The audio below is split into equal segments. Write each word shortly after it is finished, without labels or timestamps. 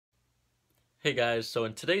Hey guys, so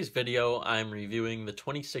in today's video I'm reviewing the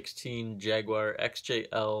 2016 Jaguar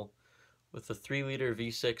XJL with a 3-liter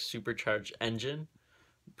V6 supercharged engine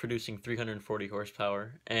producing 340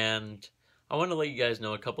 horsepower, and I want to let you guys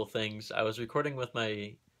know a couple things. I was recording with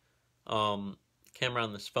my camera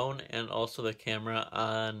on this phone and also the camera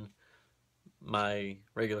on my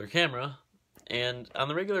regular camera, and on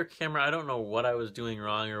the regular camera I don't know what I was doing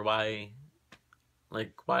wrong or why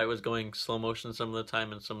it was going slow motion some of the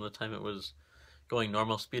time and some of the time it was going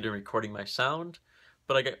normal speed and recording my sound.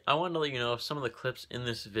 But I wanted to let you know if some of the clips in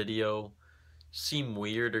this video seem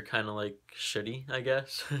weird or kind of like shitty, I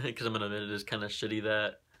guess, because I'm gonna admit it is kind of shitty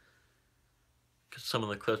that some of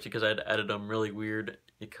the clips, because I had edited them really weird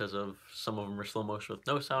because of some of them were slow motion with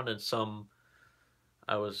no sound and some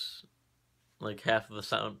I was like half of the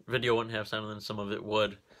sound video wouldn't have sound and then some of it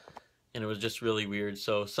would, and it was just really weird.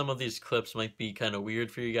 So some of these clips might be kind of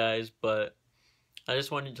weird for you guys, but I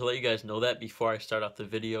just wanted to let you guys know that before I start off the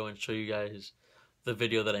video and show you guys the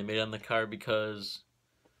video that I made on the car, because,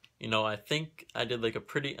 you know, I think I did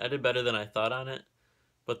I did better than I thought on it,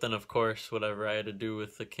 but then of course whatever I had to do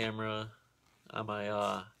with the camera on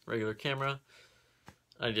my regular camera,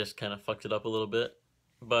 I just kind of fucked it up a little bit.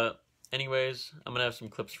 But anyways, I'm gonna have some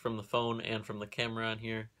clips from the phone and from the camera on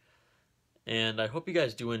here, and I hope you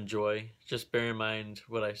guys do enjoy. Just bear in mind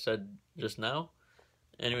what I said just now.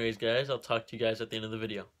 Anyways guys, I'll talk to you guys at the end of the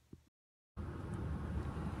video.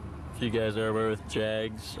 If you guys are aware with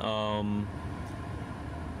Jags,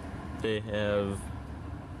 they have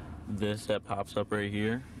this that pops up right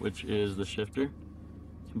here, which is the shifter.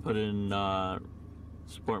 You can put it in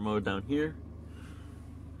sport mode down here.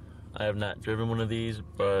 I have not driven one of these,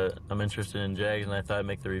 but I'm interested in Jags and I thought I'd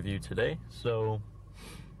make the review today. So,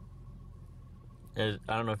 I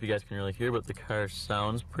don't know if you guys can really hear, but the car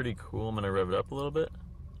sounds pretty cool. I'm gonna rev it up a little bit.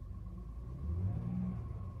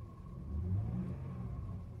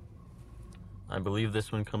 I believe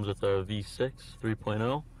this one comes with a V6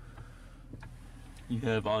 3.0. You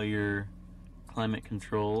have all your climate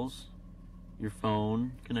controls, your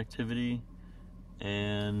phone connectivity,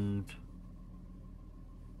 and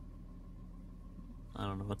I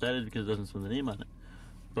don't know what that is because it doesn't say the name on it.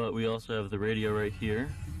 But we also have the radio right here,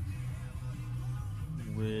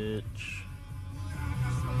 which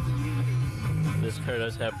this car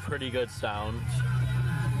does have pretty good sound.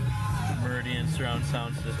 Meridian surround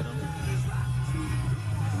sound system.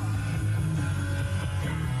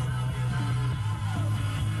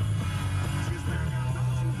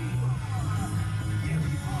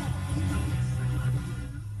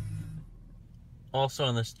 Also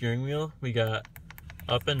on the steering wheel, we got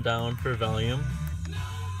up and down for volume,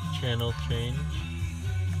 channel change,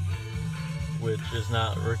 which is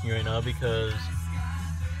not working right now because,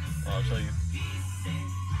 well, I'll show you.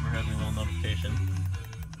 We're having a little notification.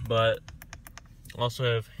 But also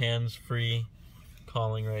have hands-free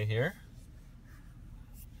calling right here,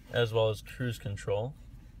 as well as cruise control.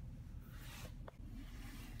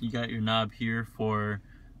 You got your knob here for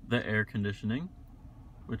the air conditioning,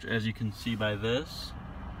 which, as you can see by this,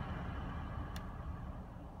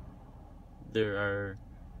 there are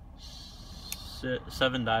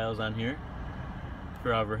 7 dials on here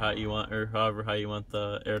for however hot you want, or however high you want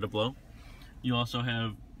the air to blow. You also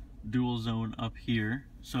have dual zone up here,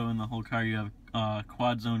 so in the whole car you have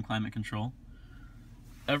quad zone climate control.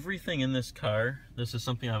 Everything in this car, this is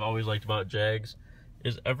something I've always liked about Jags,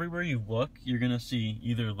 is everywhere you look you're gonna see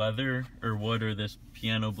either leather or wood or this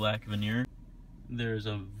piano black veneer. There's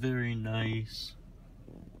a very nice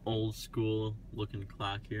old school looking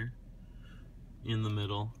clock here in the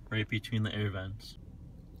middle, right between the air vents.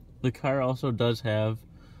 The car also does have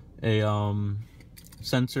a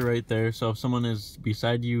sensor right there, so if someone is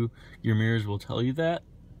beside you, your mirrors will tell you that,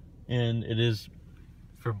 and it is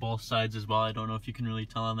for both sides as well. I don't know if you can really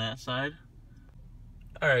tell on that side.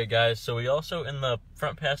 Alright guys, so we also, in the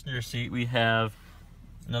front passenger seat, we have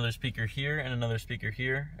another speaker here and another speaker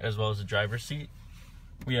here, as well as the driver's seat.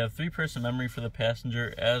 We have 3-person memory for the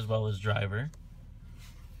passenger as well as driver.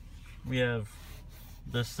 We have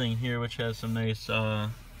this thing here which has some nice,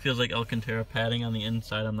 feels like Alcantara padding on the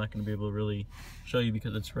inside. I'm not going to be able to really show you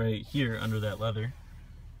because it's right here under that leather.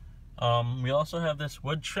 We also have this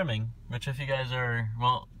wood trimming, which if you guys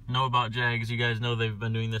know about Jags, you guys know they've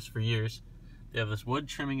been doing this for years. They have this wood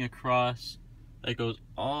trimming across that goes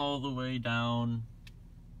all the way down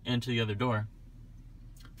into the other door.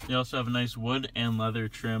 They also have a nice wood and leather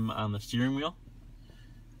trim on the steering wheel.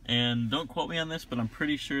 And don't quote me on this, but I'm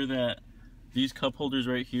pretty sure that these cup holders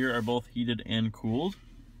right here are both heated and cooled.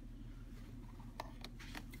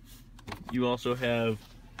 You also have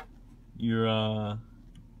your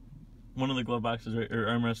one of the glove boxes, or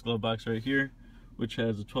armrest glove box right here, which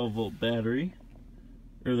has a 12-volt battery,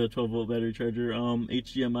 or the 12-volt battery charger,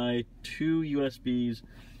 HDMI, 2 USBs,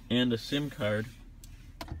 and a SIM card.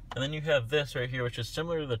 And then you have this right here, which is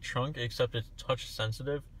similar to the trunk, except it's touch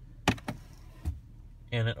sensitive,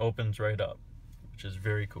 and it opens right up, which is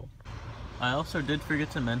very cool. I also did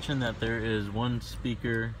forget to mention that there is one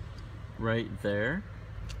speaker right there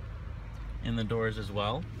in the doors as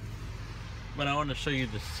well. But I wanted to show you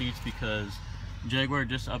the seats because Jaguar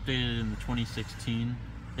just updated in the 2016.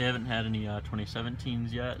 They haven't had any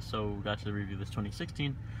 2017s yet, so we got to review this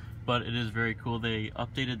 2016. But it is very cool. They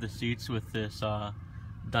updated the seats with this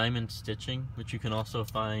diamond stitching, which you can also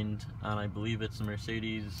find on, I believe it's the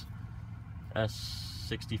Mercedes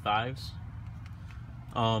S65s.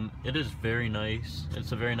 It is very nice.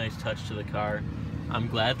 It's a very nice touch to the car. I'm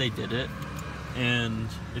glad they did it. And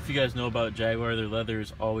if you guys know about Jaguar, their leather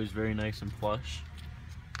is always very nice and plush.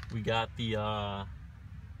 We got the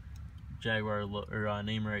Jaguar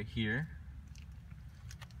name right here.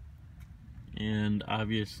 And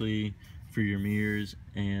obviously for your mirrors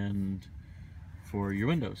and for your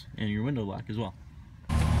windows and your window lock as well.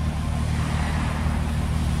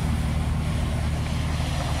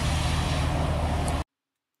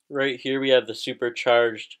 Right here we have the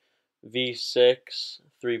supercharged V-6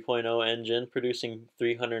 3.0 engine producing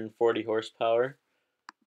 340 horsepower.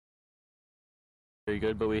 Very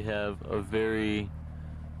good, but we have a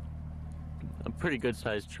pretty good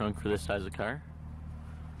sized trunk for this size of car.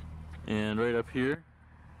 And right up here,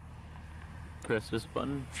 press this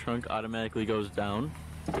button, trunk automatically goes down.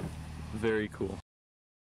 Very cool.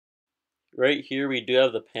 Right here we do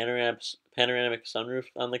have the panoramic sunroof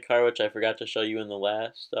on the car, which I forgot to show you in the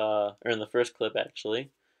last, or in the first clip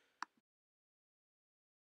actually.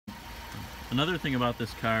 Another thing about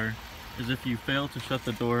this car is if you fail to shut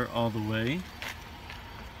the door all the way,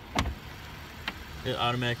 it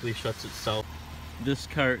automatically shuts itself. This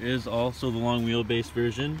car is also the long wheelbase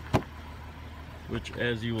version, which,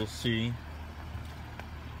 as you will see,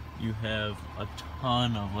 you have a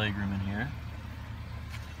ton of legroom in here.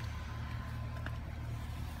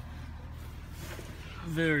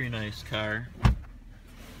 Very nice car.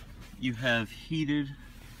 You have heated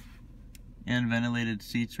and ventilated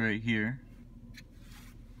seats right here.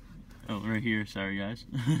 Oh, right here, sorry guys.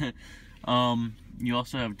 You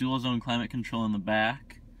also have dual zone climate control in the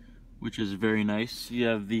back, which is very nice. You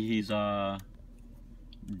have these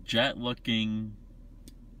jet looking,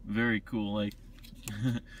 very cool, like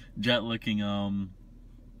jet looking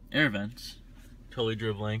air vents, totally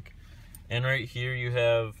drove link. And right here you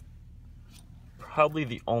have probably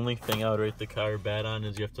the only thing I would rate the car bad on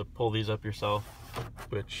is you have to pull these up yourself,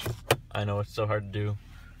 which I know it's so hard to do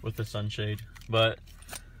with the sunshade. But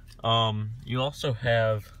you also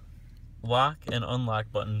have lock and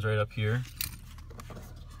unlock buttons right up here.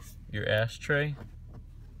 Your ashtray,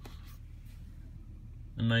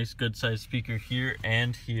 a nice good sized speaker here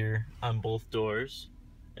and here on both doors,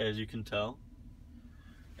 as you can tell.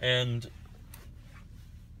 And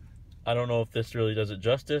I don't know if this really does it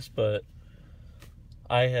justice, but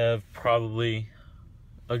I have probably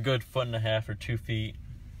a good 1.5 or 2 feet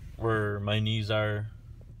where my knees are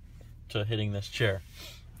to hitting this chair.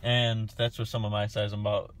 And that's with some of my size. I'm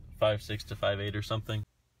about 5'6" to 5'8" or something.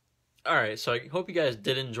 Alright, so I hope you guys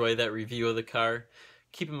did enjoy that review of the car.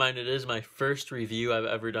 Keep in mind it is my first review I've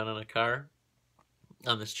ever done on a car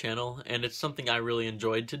on this channel, and it's something I really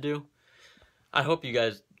enjoyed to do. I hope you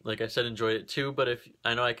guys, like I said, enjoyed it too, but if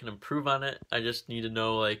I know I can improve on it, I just need to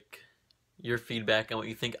know like your feedback on what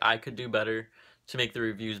you think I could do better to make the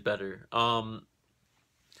reviews better.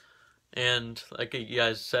 And like you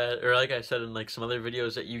guys said, or like I said in like some other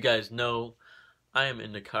videos that you guys know, I am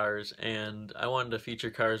into cars, and I wanted to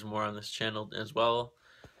feature cars more on this channel as well,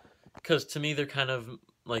 because to me they're kind of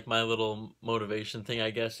like my little motivation thing, I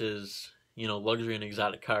guess, is, you know, luxury and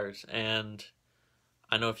exotic cars. And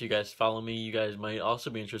I know if you guys follow me, you guys might also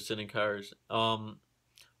be interested in cars.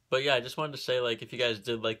 But yeah, I just wanted to say, like, if you guys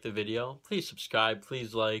did like the video, please subscribe,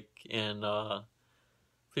 please like, and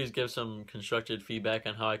please give some constructive feedback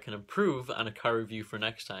on how I can improve on a car review for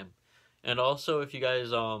next time. And also, if you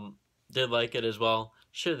guys did like it as well,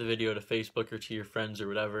 share the video to Facebook or to your friends or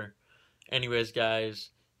whatever. Anyways, guys,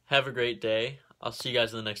 have a great day. I'll see you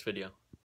guys in the next video.